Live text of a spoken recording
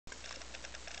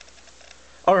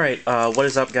Alright, what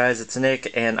is up guys, it's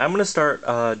Nick, and I'm going to start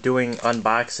doing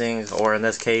unboxings, or in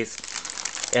this case,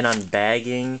 an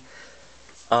unbagging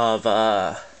of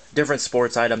different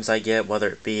sports items I get, whether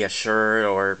it be a shirt,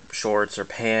 or shorts, or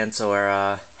pants,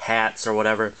 or hats, or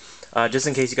whatever. Just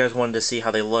in case you guys wanted to see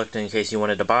how they looked, in case you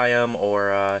wanted to buy them,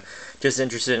 or just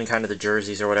interested in kind of the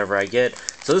jerseys or whatever I get.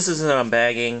 So this is an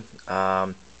unbagging.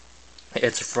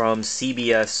 It's from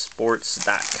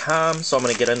cbssports.com, so I'm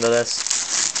going to get into this.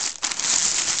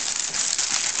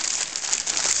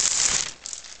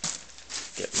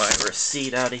 Get my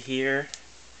receipt out of here.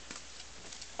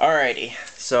 Alrighty,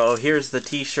 so here's the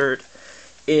t-shirt.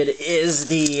 It is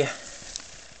the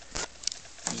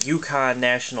UConn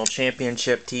National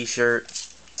Championship t-shirt.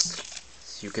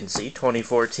 As you can see,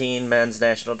 2014 Men's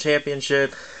National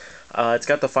Championship. It's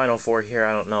got the Final Four here.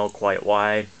 I don't know quite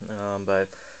why, but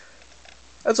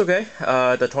that's okay.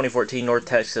 The 2014 North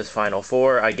Texas Final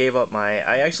Four. I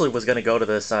actually was going to go to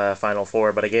this Final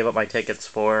Four, but I gave up my tickets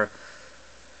for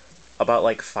about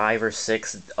like 5 or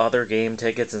 6 other game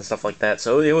tickets and stuff like that,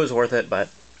 so it was worth it. But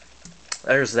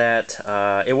there's that.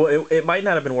 It might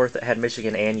not have been worth it had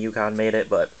Michigan and UConn made it,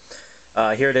 but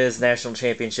here it is, National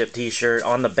Championship t-shirt.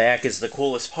 On the back is the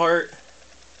coolest part.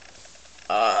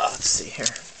 Let's see here.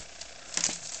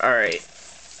 Alright,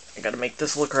 I gotta make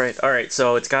this look right. Alright,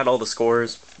 so it's got all the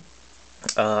scores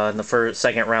in the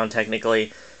second round.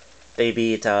 Technically they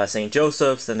beat St.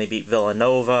 Joseph's, then they beat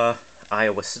Villanova,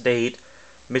 Iowa State,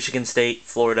 Michigan State,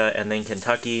 Florida, and then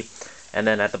Kentucky. And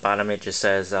then at the bottom it just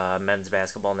says Men's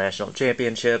Basketball National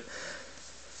Championship.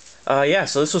 Yeah,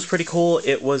 so this was pretty cool.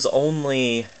 It was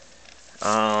only,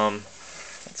 let's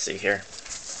see here.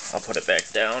 I'll put it back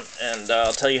down and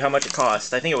I'll tell you how much it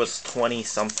cost. I think it was 20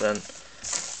 something.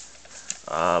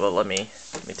 But let me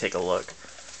take a look.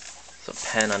 There's a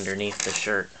pen underneath the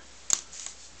shirt.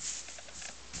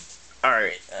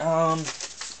 Alright,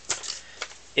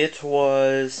 it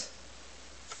was...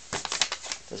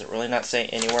 Does it really not say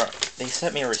anywhere? They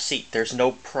sent me a receipt. There's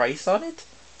no price on it?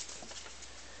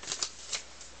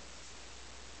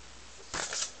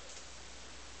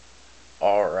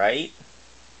 Alright.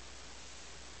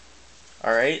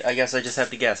 Alright, I guess I just have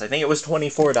to guess. I think it was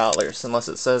 $24, unless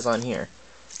it says on here.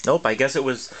 Nope, I guess it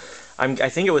was... I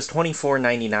think it was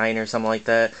 $24.99 or something like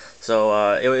that.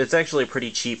 So, it's actually a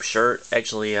pretty cheap shirt.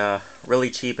 Actually, really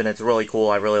cheap, and it's really cool.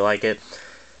 I really like it.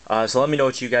 So let me know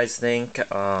what you guys think.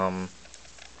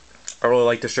 I really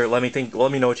like the shirt. Let me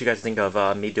know what you guys think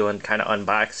of me doing kind of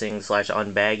unboxing /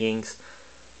 unbaggings.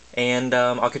 And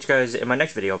I'll catch you guys in my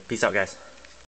next video. Peace out, guys.